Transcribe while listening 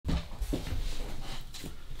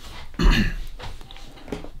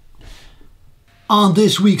On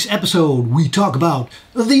this week's episode, we talk about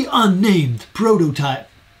the unnamed prototype.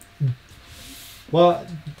 Well,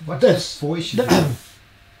 what's this voice?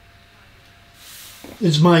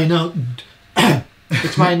 It's my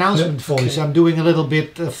it's my announcement voice. I'm doing a little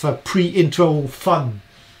bit of a pre-intro fun,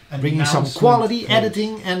 bringing some quality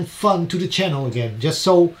editing and fun to the channel again, just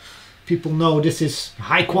so people know this is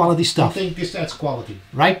high quality stuff. I think this adds quality,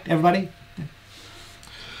 right, everybody?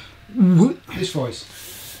 This voice.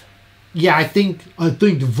 Yeah, I think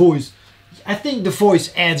the voice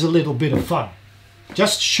adds a little bit of fun.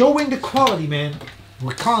 Just showing the quality, man.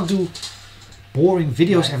 We can't do boring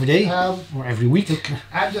videos every day or every week.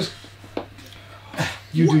 I'm just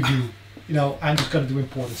you do you. You know, I'm just gonna do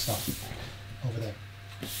important stuff over there.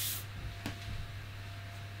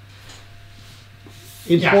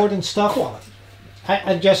 Important stuff. Quality.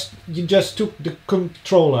 You just took the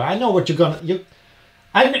controller. I know what you're gonna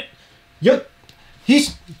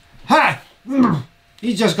He's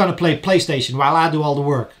just gonna play PlayStation while I do all the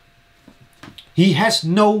work. He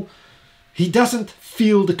doesn't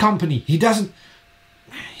feel the company. He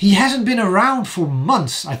hasn't been around for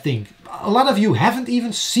months, I think. A lot of you haven't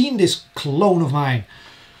even seen this clone of mine.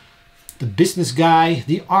 The business guy,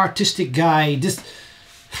 the artistic guy,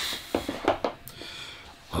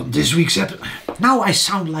 on this week's episode. Now I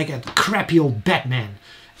sound like a crappy old Batman.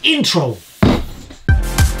 Intro.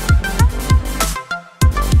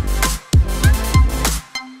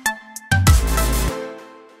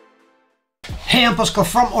 Hey, I'm Pascal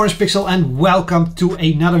from Orangepixel and welcome to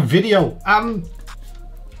another video.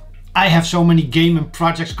 I have so many game and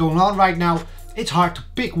projects going on right now, it's hard to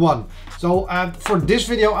pick one. So for this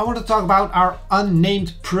video I want to talk about our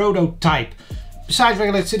unnamed prototype. Besides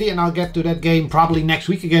Regular City, and I'll get to that game probably next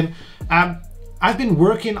week again, I've been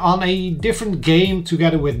working on a different game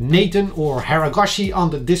together with Nathan or Haragoshi on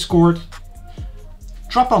the Discord.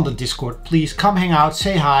 Drop on the Discord, please, come hang out,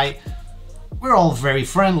 say hi. We're all very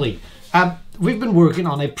friendly. We've been working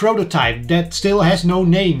on a prototype that still has no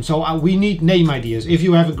name, so we need name ideas. If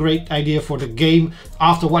you have a great idea for the game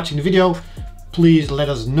after watching the video, please let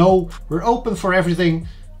us know. We're open for everything,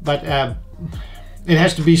 but it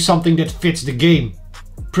has to be something that fits the game,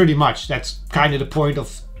 pretty much. That's kind of the point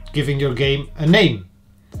of giving your game a name.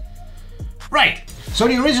 Right, so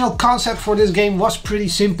the original concept for this game was pretty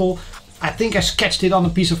simple. I think I sketched it on a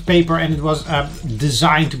piece of paper and it was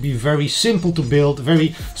designed to be very simple to build,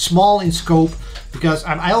 very small in scope, because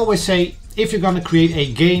I always say if you're going to create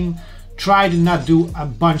a game, try to not do a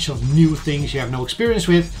bunch of new things you have no experience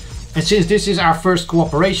with. And since this is our first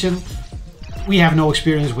cooperation, we have no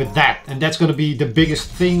experience with that, and that's going to be the biggest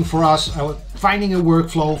thing for us, finding a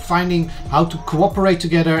workflow, finding how to cooperate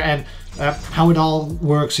together and how it all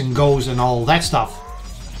works and goes and all that stuff.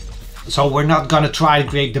 So we're not gonna try to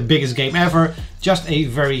create the biggest game ever, just a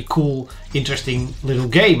very cool, interesting little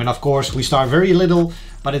game. And of course we start very little,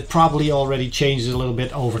 but it probably already changes a little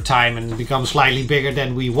bit over time and becomes slightly bigger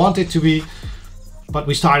than we want it to be. But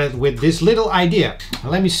we started with this little idea.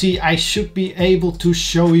 Let me see, I should be able to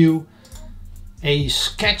show you a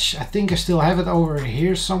sketch. I think I still have it over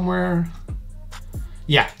here somewhere.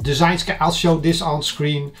 Yeah, design sketch. I'll show this on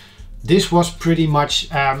screen. This was pretty much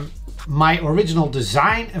my original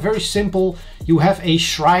design, very simple. You have a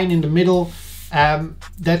shrine in the middle.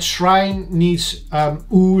 That shrine needs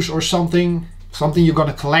ooze or something you're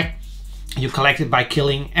gonna collect. You collect it by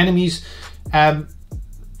killing enemies, and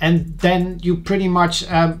then you pretty much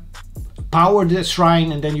power the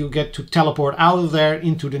shrine, and then you get to teleport out of there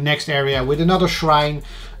into the next area with another shrine.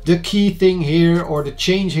 The key thing here, or the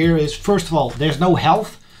change here, is first of all, there's no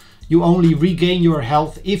health. You only regain your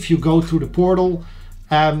health if you go through the portal.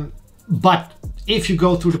 But if you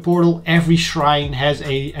go through the portal, every shrine has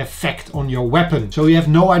an effect on your weapon. So you have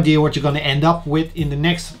no idea what you're going to end up with in the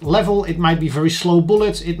next level. It might be very slow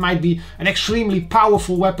bullets. It might be an extremely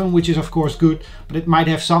powerful weapon, which is of course good. But it might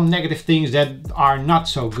have some negative things that are not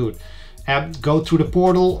so good. Go through the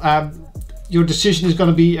portal. Your decision is going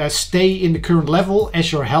to be stay in the current level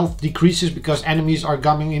as your health decreases, because enemies are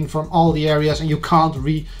coming in from all the areas and you can't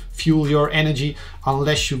refuel your energy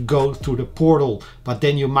unless you go through the portal. But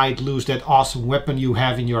then you might lose that awesome weapon you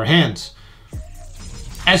have in your hands.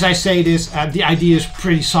 As I say this, the idea is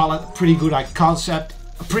pretty solid, pretty good concept,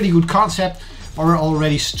 a pretty good concept, but we're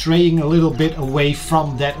already straying a little bit away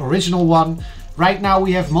from that original one. Right now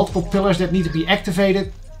we have multiple pillars that need to be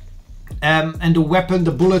activated. And the weapon,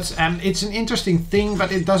 the bullets, it's an interesting thing,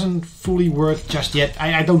 but it doesn't fully work just yet.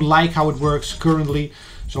 I don't like how it works currently,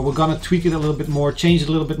 so we're gonna tweak it a little bit more, change it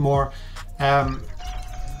a little bit more.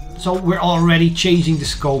 So we're already changing the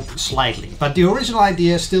scope slightly, but the original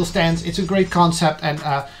idea still stands. It's a great concept, and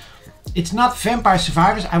It's not Vampire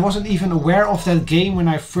Survivors. I wasn't even aware of that game when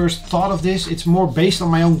I first thought of this. It's more based on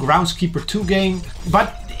my own Groundskeeper 2 game,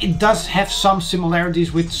 but it does have some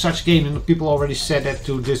similarities with such game, and people already said that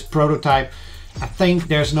to this prototype. I think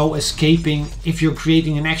there's no escaping. If you're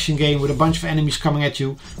creating an action game with a bunch of enemies coming at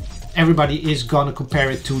you, everybody is gonna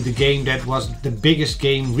compare it to the game that was the biggest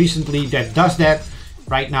game recently that does that.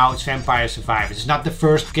 Right now it's Vampire Survivors. It's not the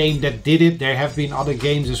first game that did it. There have been other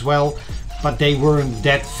games as well, but they weren't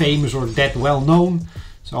that famous or that well known.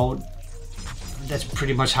 So that's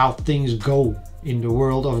pretty much how things go in the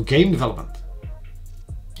world of game development.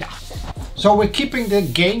 Yeah. So we're keeping the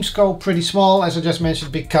game scope pretty small, as I just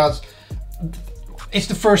mentioned, because it's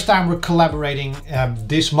the first time we're collaborating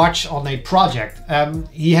this much on a project.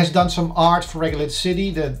 He has done some art for Regulated City,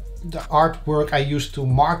 the artwork I used to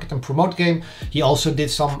market and promote the game. He also did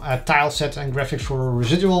some tile sets and graphics for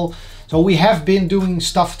Residual. So we have been doing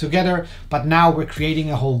stuff together, but now we're creating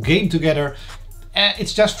a whole game together.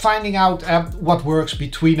 It's just finding out what works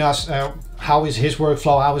between us. How is his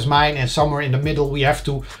workflow, how is mine, and somewhere in the middle we have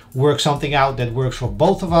to work something out that works for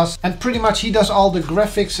both of us. And pretty much he does all the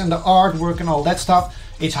graphics and the artwork and all that stuff.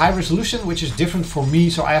 It's high resolution, which is different for me,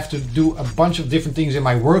 so I have to do a bunch of different things in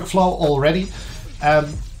my workflow already.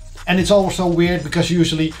 And it's also weird because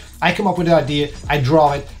usually I come up with an idea, I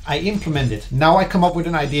draw it, I implement it. Now I come up with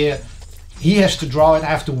an idea, he has to draw it, I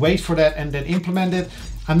have to wait for that and then implement it.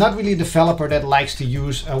 I'm not really a developer that likes to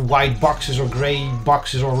use white boxes or gray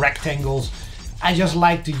boxes or rectangles. I just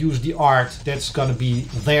like to use the art that's gonna be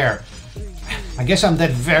there. I guess I'm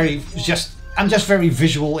just very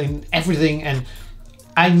visual in everything, and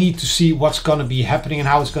I need to see what's gonna be happening and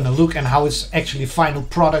how it's gonna look and how it's actually final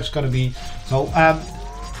product's gonna be. So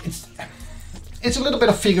it's a little bit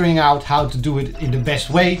of figuring out how to do it in the best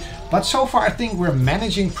way, but so far I think we're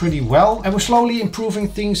managing pretty well, and we're slowly improving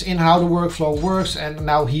things in how the workflow works. And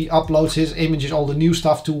now he uploads his images, all the new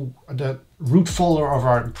stuff, to the root folder of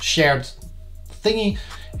our shared thingy,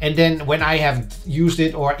 and then when I have used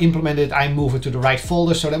it or implemented it, I move it to the right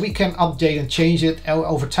folder so that we can update and change it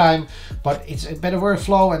over time. But it's a better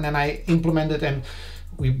workflow, and then I implement it and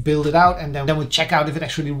we build it out, and then we check out if it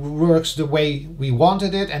actually works the way we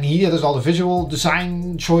wanted it. And he does all the visual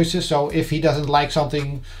design choices, so if he doesn't like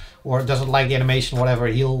something or doesn't like the animation, whatever,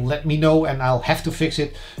 he'll let me know and I'll have to fix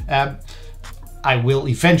it. I will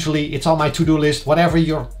eventually. It's on my to-do list. Whatever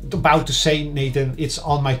you're about to say, Nathan, it's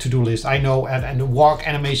on my to-do list. I know, and the walk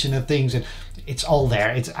animation and things, and it's all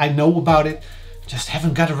there. I know about it, just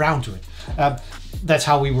haven't got around to it. That's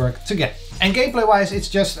how we work together. And gameplay wise, it's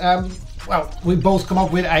just well, we both come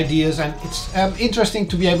up with ideas, and it's interesting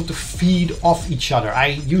to be able to feed off each other. I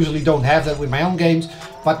usually don't have that with my own games,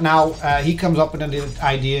 but now he comes up with an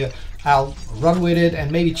idea, I'll run with it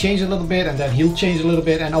and maybe change a little bit, and then he'll change a little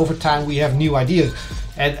bit, and over time we have new ideas.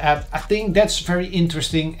 And I think that's very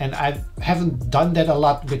interesting, and I haven't done that a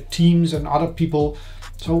lot with teams and other people.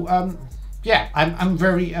 So yeah, I'm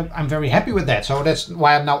very happy with that. So that's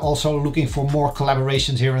why I'm now also looking for more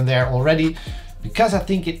collaborations here and there already, because I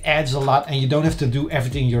think it adds a lot and you don't have to do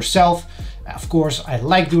everything yourself. Of course, I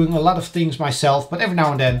like doing a lot of things myself, but every now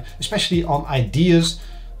and then, especially on ideas,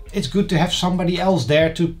 it's good to have somebody else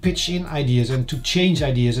there to pitch in ideas and to change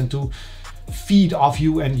ideas and to feed off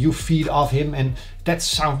you and you feed off him. And that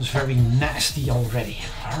sounds very nasty already.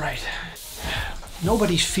 All right.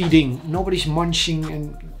 Nobody's feeding, nobody's munching,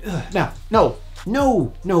 and no,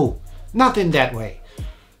 not in that way.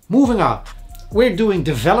 Moving on. We're doing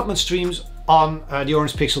development streams on the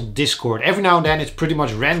Orangepixel Discord. Every now and then it's pretty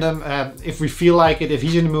much random. If we feel like it, if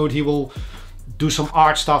he's in the mood, he will do some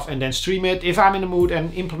art stuff and then stream it. If I'm in the mood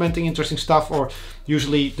and implementing interesting stuff, or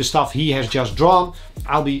usually the stuff he has just drawn,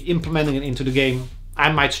 I'll be implementing it into the game.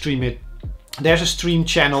 I might stream it. There's a stream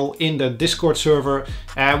channel in the Discord server.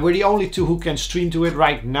 We're the only two who can stream to it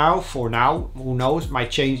right now, for now. Who knows,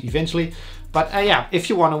 might change eventually. But yeah, if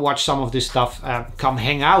you want to watch some of this stuff, come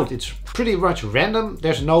hang out. It's pretty much random.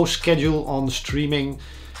 There's no schedule on streaming.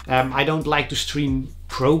 I don't like to stream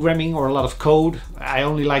programming or a lot of code. I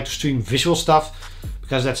only like to stream visual stuff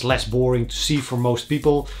because that's less boring to see for most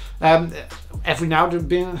people. Every now and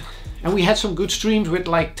then, and we had some good streams with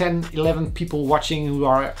like 10, 11 people watching who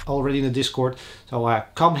are already in the Discord. So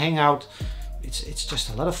come hang out. It's just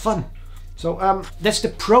a lot of fun. So that's the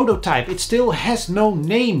prototype. It still has no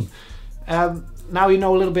name. Now you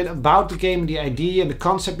know a little bit about the game, the idea and the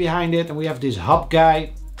concept behind it. And we have this hub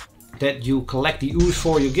guy that you collect the ooze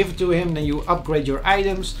for, you give it to him, then you upgrade your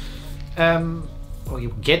items, or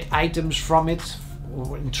you get items from it,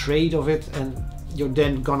 or in trade of it, and you're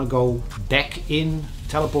then gonna go back in,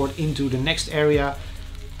 teleport into the next area,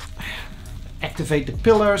 activate the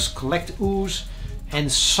pillars, collect ooze,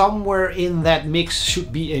 and somewhere in that mix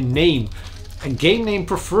should be a name. A game name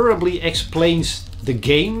preferably explains the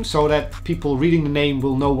game so that people reading the name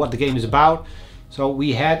will know what the game is about. So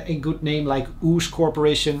we had a good name like Ooze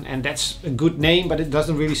Corporation, and that's a good name, but it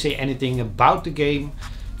doesn't really say anything about the game.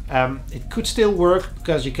 It could still work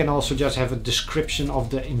because you can also just have a description of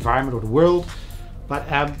the environment or the world, but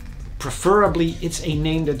preferably it's a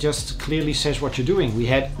name that just clearly says what you're doing. We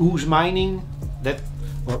had Ooze Mining,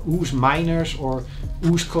 or Ooze Miners, or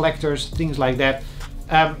Ooze Collectors, things like that.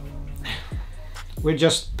 We're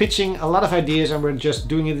just pitching a lot of ideas and we're just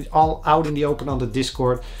doing it all out in the open on the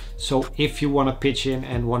Discord. So if you want to pitch in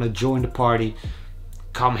and want to join the party,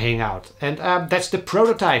 come hang out. And that's the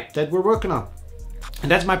prototype that we're working on.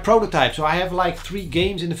 And that's my prototype. So I have like 3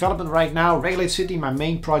 games in development right now. Regulate City, my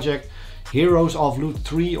main project. Heroes of Loot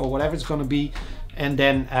 3 or whatever it's going to be. And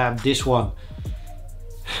then this one.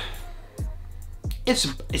 It's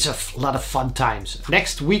a lot of fun times.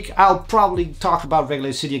 Next week I'll probably talk about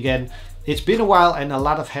Regulate City again. It's been a while and a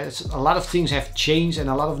lot of things have changed and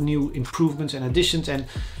a lot of new improvements and additions, and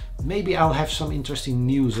maybe I'll have some interesting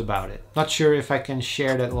news about it. Not sure if I can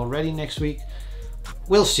share that already next week.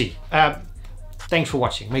 We'll see. Thanks for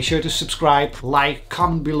watching. Make sure to subscribe, like,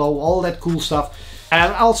 comment below, all that cool stuff.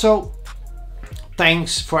 And also,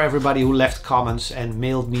 thanks for everybody who left comments and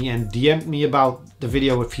mailed me and DM'd me about the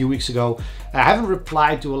video a few weeks ago. I haven't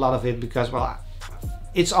replied to a lot of it because, well,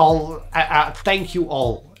 it's all, thank you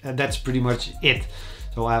all. And that's pretty much it.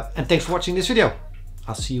 So, and thanks for watching this video.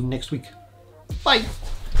 I'll see you next week. Bye.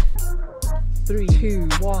 3, 2,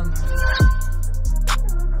 1.